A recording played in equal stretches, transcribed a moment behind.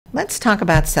Let's talk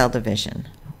about cell division.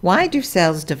 Why do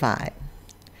cells divide?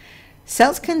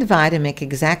 Cells can divide and make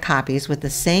exact copies with the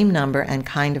same number and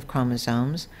kind of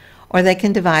chromosomes, or they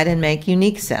can divide and make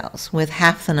unique cells with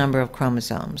half the number of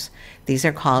chromosomes. These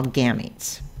are called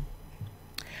gametes.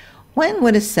 When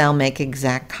would a cell make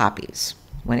exact copies?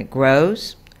 When it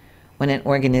grows, when an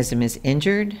organism is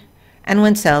injured, and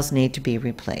when cells need to be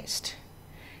replaced.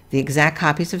 The exact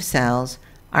copies of cells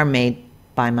are made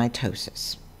by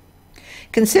mitosis.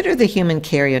 Consider the human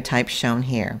karyotype shown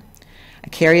here. A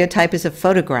karyotype is a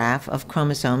photograph of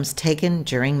chromosomes taken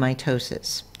during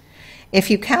mitosis. If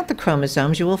you count the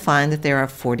chromosomes, you will find that there are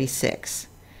 46.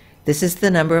 This is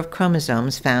the number of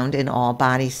chromosomes found in all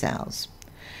body cells.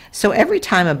 So every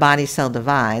time a body cell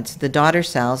divides, the daughter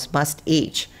cells must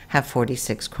each have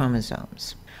 46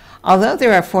 chromosomes. Although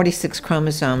there are 46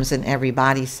 chromosomes in every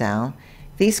body cell,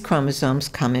 these chromosomes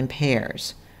come in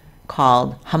pairs,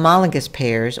 called homologous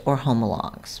pairs or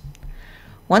homologs.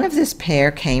 One of this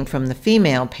pair came from the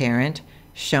female parent,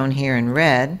 shown here in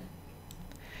red,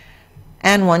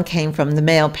 and one came from the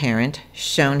male parent,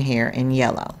 shown here in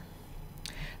yellow.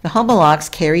 The homologs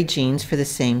carry genes for the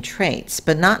same traits,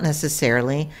 but not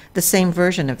necessarily the same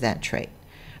version of that trait.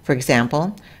 For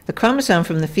example, the chromosome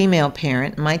from the female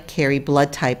parent might carry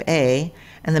blood type A,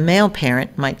 and the male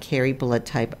parent might carry blood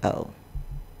type O.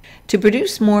 To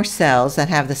produce more cells that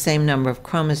have the same number of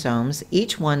chromosomes,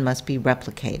 each one must be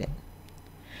replicated.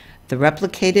 The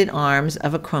replicated arms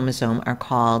of a chromosome are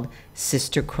called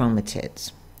sister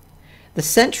chromatids. The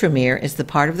centromere is the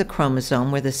part of the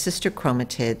chromosome where the sister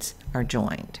chromatids are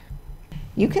joined.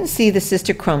 You can see the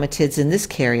sister chromatids in this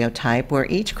karyotype where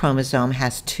each chromosome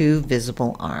has 2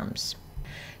 visible arms.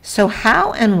 So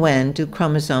how and when do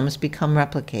chromosomes become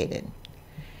replicated?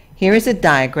 Here is a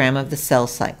diagram of the cell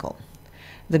cycle.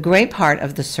 The gray part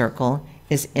of the circle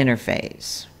is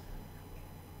interphase,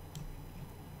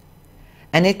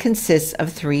 and it consists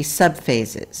of 3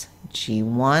 subphases,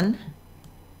 G1,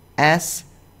 S,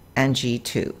 and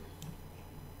G2.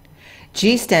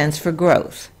 G stands for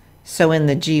growth, so in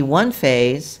the G1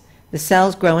 phase, the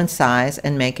cells grow in size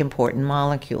and make important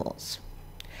molecules.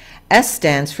 S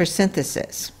stands for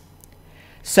synthesis,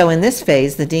 so in this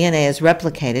phase, the DNA is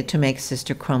replicated to make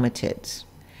sister chromatids.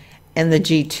 In the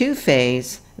G2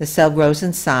 phase, the cell grows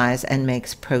in size and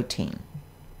makes protein.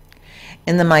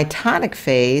 In the mitotic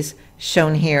phase,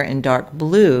 shown here in dark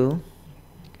blue,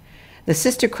 the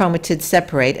sister chromatids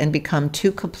separate and become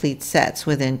 2 complete sets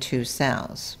within 2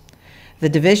 cells. The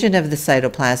division of the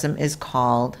cytoplasm is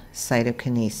called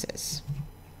cytokinesis.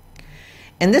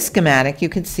 In this schematic, you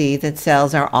can see that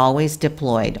cells are always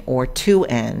diploid, or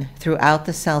 2N, throughout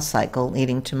the cell cycle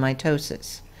leading to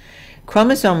mitosis.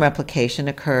 Chromosome replication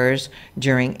occurs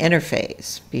during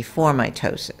interphase, before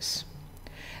mitosis.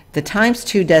 The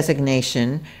 ×2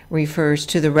 designation refers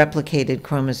to the replicated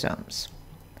chromosomes,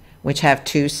 which have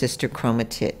 2 sister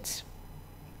chromatids.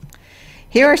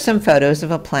 Here are some photos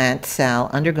of a plant cell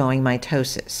undergoing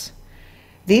mitosis.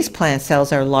 These plant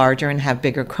cells are larger and have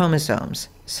bigger chromosomes,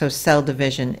 so cell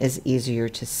division is easier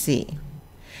to see.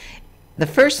 The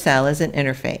first cell is in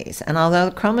interphase, and although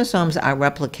the chromosomes are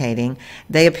replicating,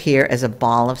 they appear as a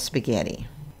ball of spaghetti.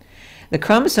 The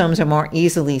chromosomes are more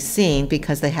easily seen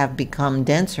because they have become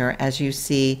denser, as you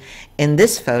see in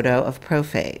this photo of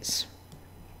prophase.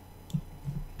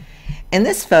 In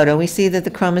this photo, we see that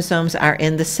the chromosomes are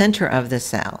in the center of the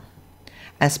cell,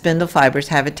 as spindle fibers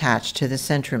have attached to the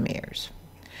centromeres.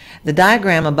 The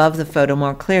diagram above the photo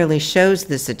more clearly shows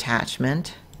this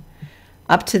attachment.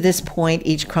 Up to this point,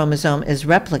 each chromosome is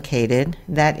replicated,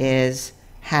 that is,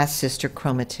 has sister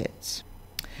chromatids.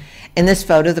 In this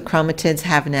photo, the chromatids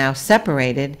have now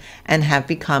separated and have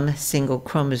become single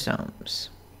chromosomes,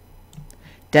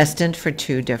 destined for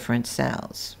 2 different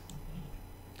cells.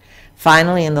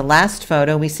 Finally, in the last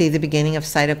photo, we see the beginning of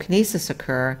cytokinesis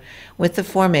occur with the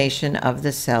formation of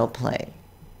the cell plate.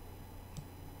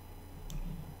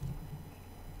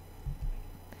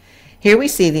 Here we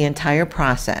see the entire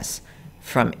process,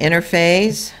 from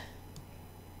interphase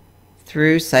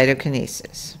through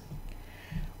cytokinesis.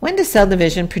 When does cell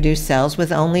division produce cells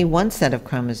with only 1 set of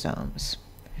chromosomes?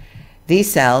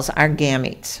 These cells are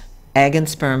gametes, egg and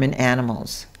sperm in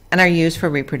animals, and are used for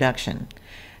reproduction.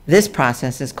 This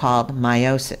process is called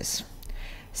meiosis.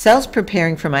 Cells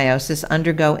preparing for meiosis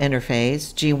undergo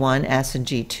interphase, G1, S, and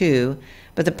G2,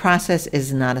 but the process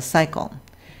is not a cycle,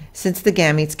 since the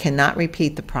gametes cannot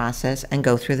repeat the process and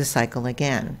go through the cycle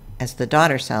again, as the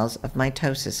daughter cells of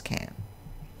mitosis can.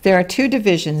 There are 2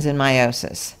 divisions in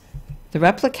meiosis. The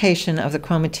replication of the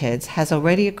chromatids has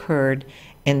already occurred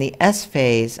in the S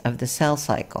phase of the cell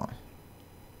cycle.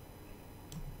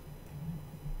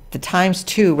 The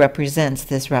 ×2 represents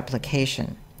this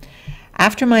replication.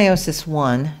 After meiosis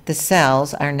I, the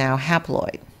cells are now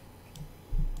haploid,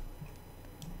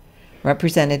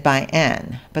 represented by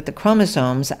N, but the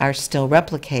chromosomes are still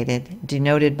replicated,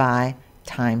 denoted by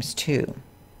 ×2.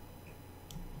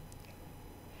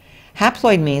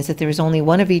 Haploid means that there is only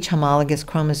one of each homologous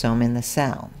chromosome in the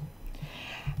cell.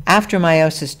 After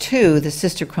meiosis II, the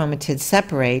sister chromatids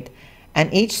separate,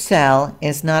 and each cell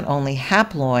is not only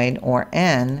haploid, or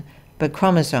N, but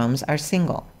chromosomes are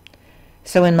single.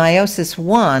 So in meiosis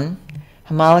I,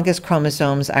 homologous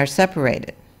chromosomes are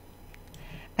separated,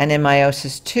 and in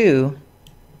meiosis II,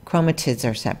 chromatids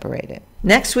are separated.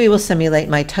 Next, we will simulate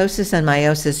mitosis and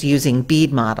meiosis using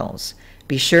bead models.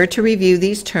 Be sure to review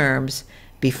these terms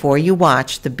before you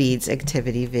watch the beads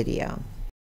activity video.